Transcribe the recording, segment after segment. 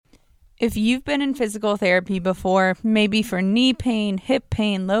If you've been in physical therapy before, maybe for knee pain, hip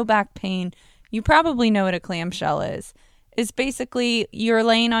pain, low back pain, you probably know what a clamshell is. It's basically you're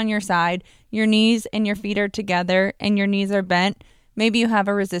laying on your side, your knees and your feet are together and your knees are bent. Maybe you have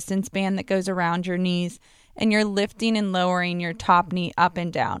a resistance band that goes around your knees and you're lifting and lowering your top knee up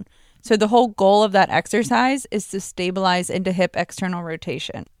and down. So the whole goal of that exercise is to stabilize into hip external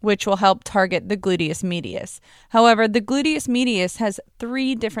rotation, which will help target the gluteus medius. However, the gluteus medius has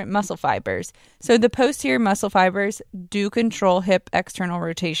 3 different muscle fibers. So the posterior muscle fibers do control hip external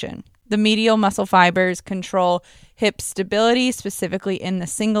rotation. The medial muscle fibers control hip stability, specifically in the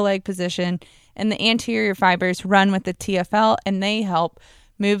single leg position, and the anterior fibers run with the TFL and they help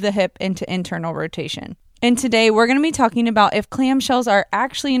move the hip into internal rotation. And today we're going to be talking about if clamshells are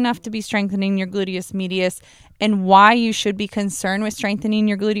actually enough to be strengthening your gluteus medius and why you should be concerned with strengthening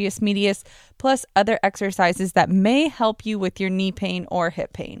your gluteus medius, plus other exercises that may help you with your knee pain or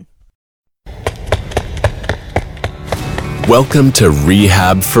hip pain. Welcome to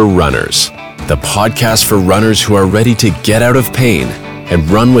Rehab for Runners, the podcast for runners who are ready to get out of pain and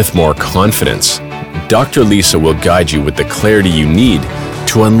run with more confidence. Dr. Lisa will guide you with the clarity you need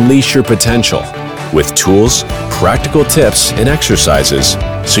to unleash your potential, with tools, practical tips, and exercises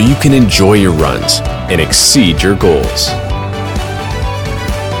so you can enjoy your runs and exceed your goals.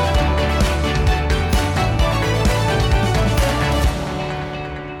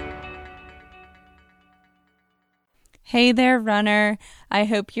 Hey there, runner. I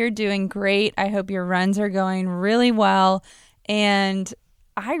hope you're doing great. I hope your runs are going really well. And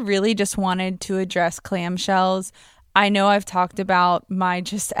I really just wanted to address clamshells. I know I've talked about my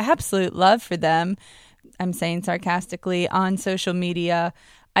just absolute love for them, I'm saying sarcastically, on social media.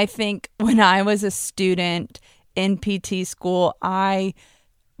 I think when I was a student in PT school, I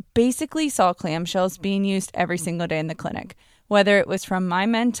basically saw clamshells being used every single day in the clinic. Whether it was from my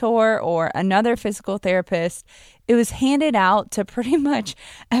mentor or another physical therapist, it was handed out to pretty much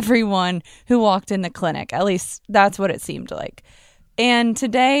everyone who walked in the clinic. At least that's what it seemed like. And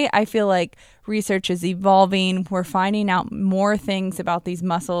today I feel like research is evolving. We're finding out more things about these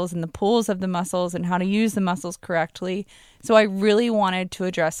muscles and the pulls of the muscles and how to use the muscles correctly. So I really wanted to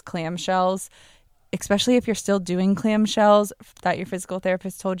address clamshells, especially if you're still doing clamshells that your physical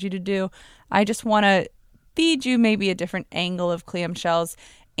therapist told you to do. I just want to feed you maybe a different angle of clamshells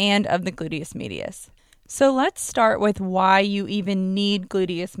and of the gluteus medius. So let's start with why you even need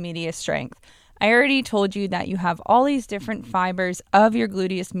gluteus medius strength. I already told you that you have all these different fibers of your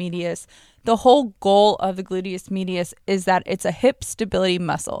gluteus medius. The whole goal of the gluteus medius is that it's a hip stability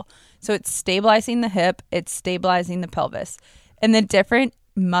muscle. So it's stabilizing the hip, it's stabilizing the pelvis. And the different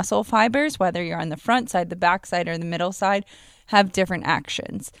muscle fibers, whether you're on the front side, the back side, or the middle side, have different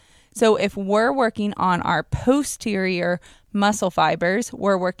actions. So if we're working on our posterior muscle fibers,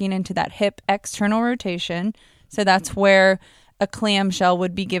 we're working into that hip external rotation. So that's where a clamshell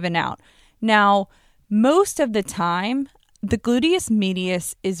would be given out. Now, most of the time, the gluteus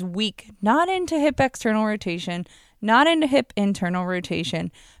medius is weak, not into hip external rotation, not into hip internal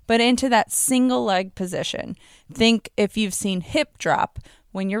rotation, but into that single leg position. Think if you've seen hip drop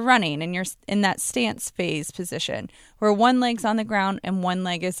when you're running and you're in that stance phase position where one leg's on the ground and one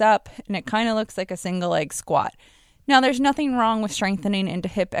leg is up and it kind of looks like a single leg squat. Now, there's nothing wrong with strengthening into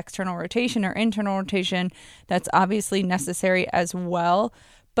hip external rotation or internal rotation. That's obviously necessary as well,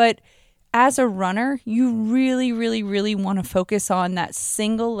 but as a runner, you really, really, really want to focus on that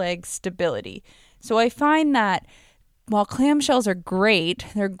single leg stability. So I find that while clamshells are great,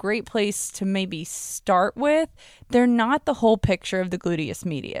 they're a great place to maybe start with, they're not the whole picture of the gluteus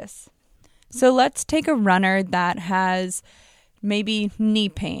medius. So let's take a runner that has maybe knee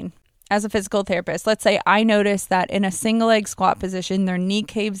pain. As a physical therapist, let's say I notice that in a single leg squat position, their knee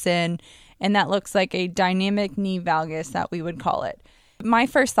caves in, and that looks like a dynamic knee valgus that we would call it. My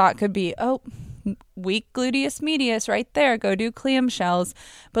first thought could be, weak gluteus medius right there, go do clamshells.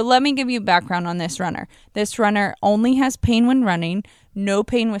 But let me give you background on this runner. This runner only has pain when running, no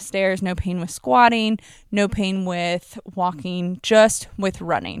pain with stairs, no pain with squatting, no pain with walking, just with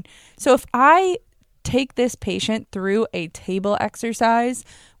running. So if I take this patient through a table exercise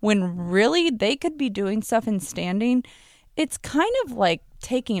when really they could be doing stuff in standing, it's kind of like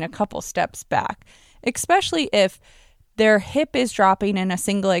taking a couple steps back, especially if their hip is dropping in a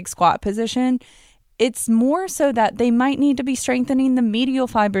single leg squat position. It's more so that they might need to be strengthening the medial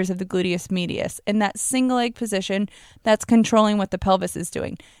fibers of the gluteus medius in that single leg position that's controlling what the pelvis is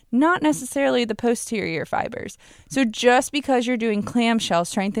doing, not necessarily the posterior fibers. So just because you're doing clamshell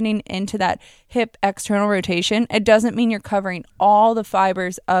strengthening into that hip external rotation, it doesn't mean you're covering all the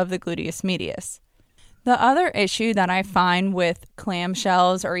fibers of the gluteus medius. The other issue that I find with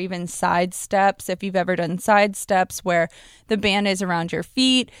clamshells or even side steps, if you've ever done side steps where the band is around your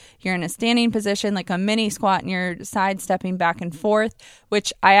feet, you're in a standing position like a mini squat and you're side stepping back and forth,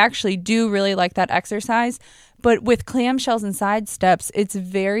 which I actually do really like that exercise. But with clamshells and side steps, it's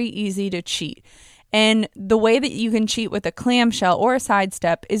very easy to cheat. And the way that you can cheat with a clamshell or a side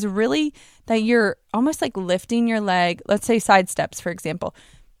step is really that you're almost like lifting your leg. Let's say side steps, for example.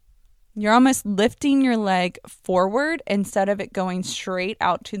 You're almost lifting your leg forward instead of it going straight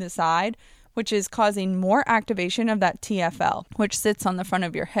out to the side, which is causing more activation of that TFL, which sits on the front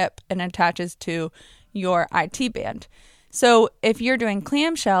of your hip and attaches to your IT band. So if you're doing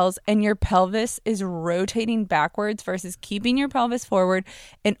clamshells and your pelvis is rotating backwards versus keeping your pelvis forward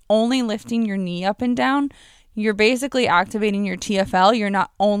and only lifting your knee up and down, you're basically activating your TFL. You're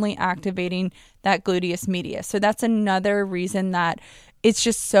not only activating that gluteus medius. So that's another reason that it's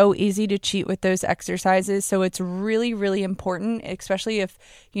just so easy to cheat with those exercises. So it's really, really important, especially if,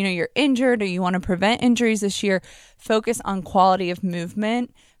 you're injured or you want to prevent injuries this year, focus on quality of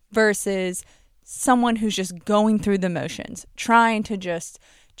movement versus someone who's just going through the motions, trying to just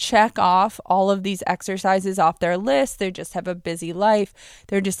check off all of these exercises off their list. They just have a busy life.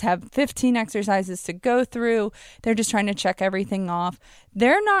 They just have 15 exercises to go through. They're just trying to check everything off.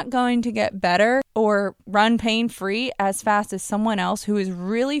 They're not going to get better or run pain-free as fast as someone else who is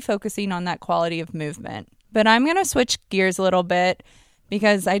really focusing on that quality of movement. But I'm going to switch gears a little bit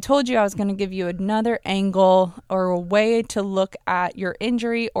because I told you I was going to give you another angle or a way to look at your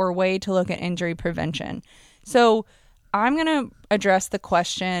injury or a way to look at injury prevention. So I'm going to address the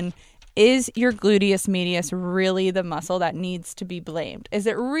question, is your gluteus medius really the muscle that needs to be blamed? Is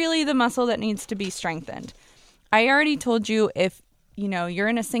it really the muscle that needs to be strengthened? I already told you if, you're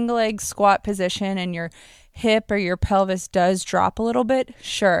in a single leg squat position and your hip or your pelvis does drop a little bit,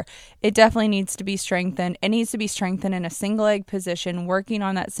 sure, it definitely needs to be strengthened. It needs to be strengthened in a single leg position, working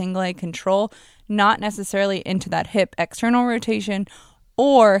on that single leg control, not necessarily into that hip external rotation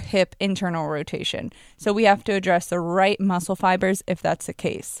or hip internal rotation. So we have to address the right muscle fibers if that's the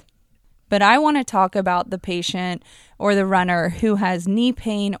case. But I want to talk about the patient or the runner who has knee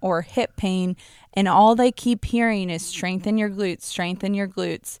pain or hip pain, and all they keep hearing is strengthen your glutes, strengthen your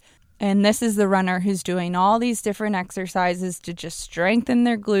glutes. And this is the runner who's doing all these different exercises to just strengthen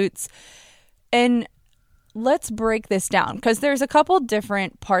their glutes. And let's break this down because there's a couple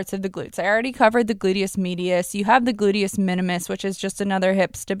different parts of the glutes. I already covered the gluteus medius. You have the gluteus minimus, which is just another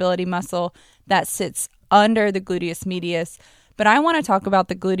hip stability muscle that sits under the gluteus medius. But I want to talk about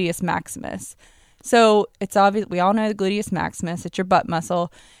the gluteus maximus. So it's obvious, we all know the gluteus maximus, it's your butt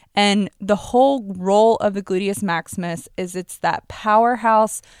muscle. And the whole role of the gluteus maximus is it's that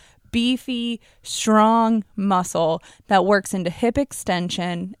powerhouse, beefy, strong muscle that works into hip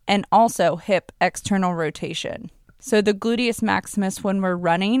extension and also hip external rotation. So the gluteus maximus when we're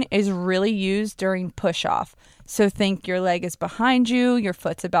running is really used during push-off. So think your leg is behind you, your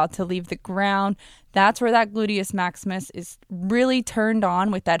foot's about to leave the ground. That's where that gluteus maximus is really turned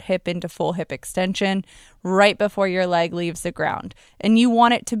on with that hip into full hip extension right before your leg leaves the ground. And you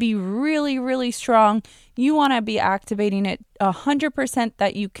want it to be really, really strong. You want to be activating it 100%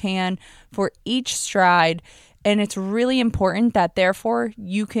 that you can for each stride. And it's really important that therefore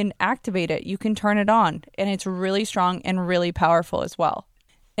you can activate it. You can turn it on. And it's really strong and really powerful as well.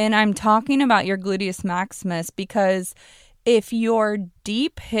 And I'm talking about your gluteus maximus because if your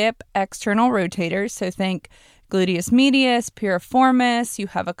deep hip external rotators, so think gluteus medius, piriformis, you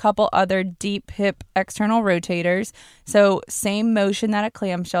have a couple other deep hip external rotators. So same motion that a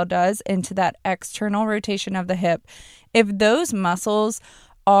clamshell does into that external rotation of the hip. If those muscles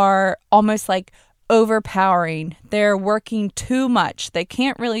are almost like overpowering, they're working too much, they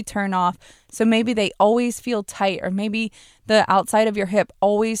can't really turn off, so maybe they always feel tight, or maybe the outside of your hip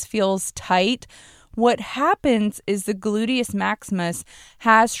always feels tight, what happens is the gluteus maximus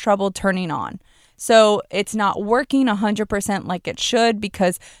has trouble turning on. So it's not working 100% like it should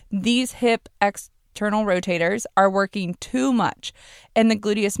because these hip external rotators are working too much. And the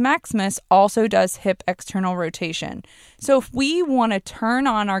gluteus maximus also does hip external rotation. So if we want to turn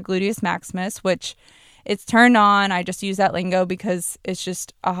on our gluteus maximus, which it's turned on, I just use that lingo because it's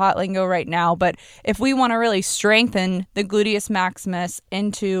just a hot lingo right now. But if we want to really strengthen the gluteus maximus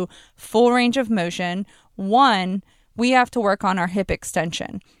into full range of motion, one, we have to work on our hip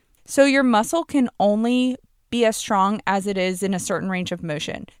extension. So your muscle can only be as strong as it is in a certain range of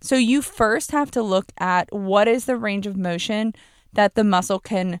motion. So you first have to look at what is the range of motion that the muscle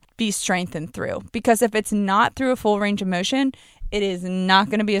can be strengthened through. Because if it's not through a full range of motion, it is not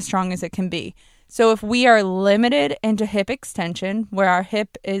going to be as strong as it can be. So if we are limited into hip extension, where our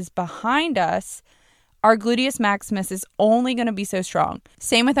hip is behind us, our gluteus maximus is only going to be so strong.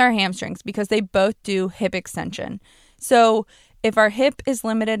 Same with our hamstrings because they both do hip extension. So if our hip is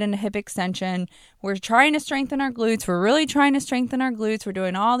limited in a hip extension, we're trying to strengthen our glutes. We're really trying to strengthen our glutes. We're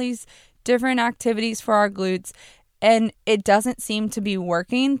doing all these different activities for our glutes, and it doesn't seem to be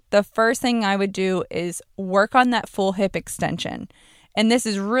working. The first thing I would do is work on that full hip extension. And this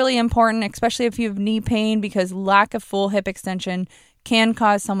is really important, especially if you have knee pain, because lack of full hip extension can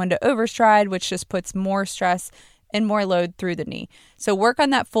cause someone to overstride, which just puts more stress and more load through the knee. So work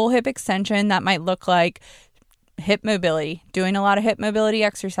on that full hip extension. That might look like hip mobility, doing a lot of hip mobility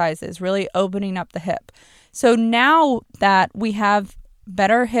exercises, really opening up the hip. So now that we have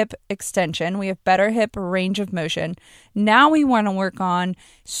better hip extension, we have better hip range of motion, now we want to work on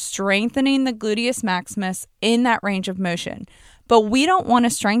strengthening the gluteus maximus in that range of motion. But we don't want to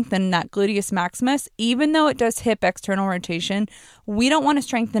strengthen that gluteus maximus, even though it does hip external rotation. We don't want to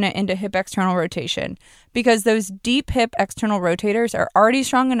strengthen it into hip external rotation because those deep hip external rotators are already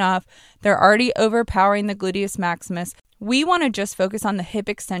strong enough. They're already overpowering the gluteus maximus. We want to just focus on the hip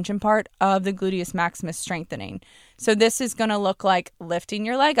extension part of the gluteus maximus strengthening. So this is going to look like lifting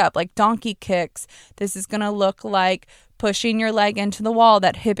your leg up, like donkey kicks. This is going to look like pushing your leg into the wall,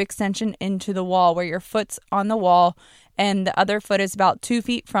 that hip extension into the wall where your foot's on the wall and the other foot is about 2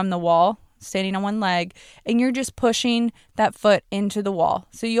 feet from the wall, standing on one leg, and you're just pushing that foot into the wall.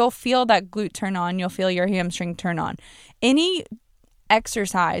 So you'll feel that glute turn on. You'll feel your hamstring turn on. Any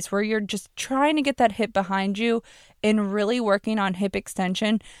exercise where you're just trying to get that hip behind you and really working on hip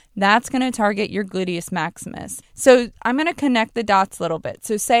extension, that's going to target your gluteus maximus. So I'm going to connect the dots a little bit.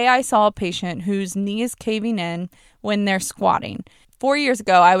 So say I saw a patient whose knee is caving in when they're squatting. 4 years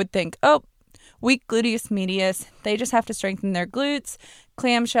ago, I would think, oh, weak gluteus medius, they just have to strengthen their glutes,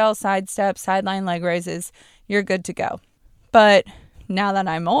 clamshell, side steps, sideline leg raises, you're good to go. But now that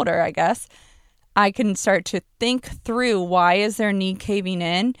I'm older, I guess, I can start to think through why is their knee caving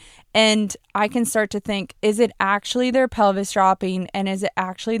in, and I can start to think, is it actually their pelvis dropping, and is it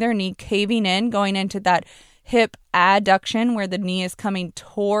actually their knee caving in, going into that hip adduction where the knee is coming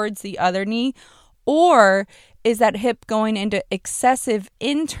towards the other knee, or is that hip going into excessive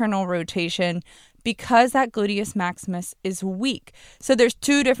internal rotation because that gluteus maximus is weak? So there's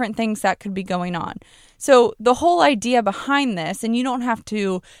two different things that could be going on. So the whole idea behind this, and you don't have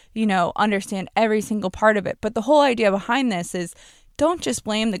to, understand every single part of it, but the whole idea behind this is don't just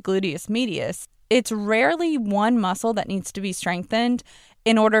blame the gluteus medius. It's rarely one muscle that needs to be strengthened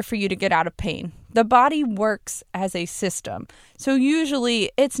in order for you to get out of pain. The body works as a system. So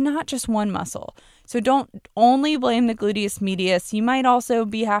usually it's not just one muscle. So don't only blame the gluteus medius. You might also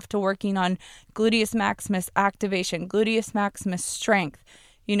have to working on gluteus maximus activation, gluteus maximus strength,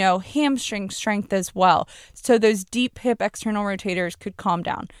 hamstring strength as well. So those deep hip external rotators could calm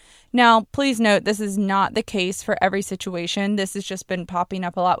down. Now, please note, this is not the case for every situation. This has just been popping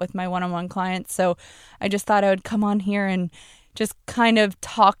up a lot with my one-on-one clients. So I just thought I would come on here and just kind of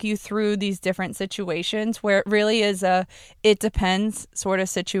talk you through these different situations where it really is it depends sort of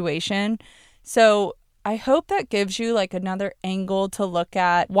situation. So I hope that gives you like another angle to look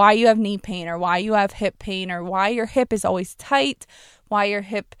at why you have knee pain or why you have hip pain or why your hip is always tight, why your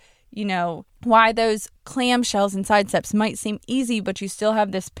hip, why those clamshells and side steps might seem easy, but you still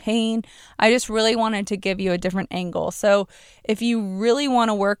have this pain. I just really wanted to give you a different angle. So if you really want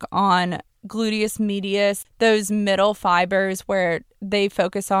to work on gluteus medius, those middle fibers where they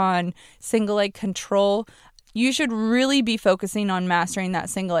focus on single leg control, you should really be focusing on mastering that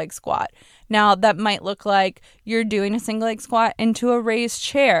single leg squat. Now, that might look like you're doing a single leg squat into a raised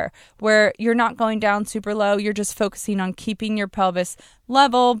chair where you're not going down super low. You're just focusing on keeping your pelvis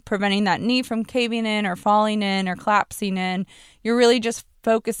level, preventing that knee from caving in or falling in or collapsing in. You're really just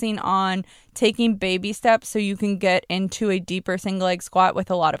focusing on taking baby steps so you can get into a deeper single leg squat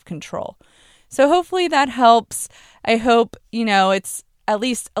with a lot of control. So hopefully that helps. I hope, it's at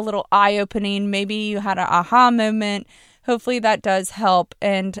least a little eye-opening. Maybe you had an aha moment. Hopefully that does help.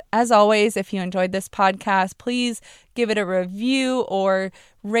 And as always, if you enjoyed this podcast, please give it a review or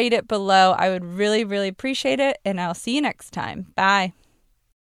rate it below. I would really, really appreciate it. And I'll see you next time. Bye.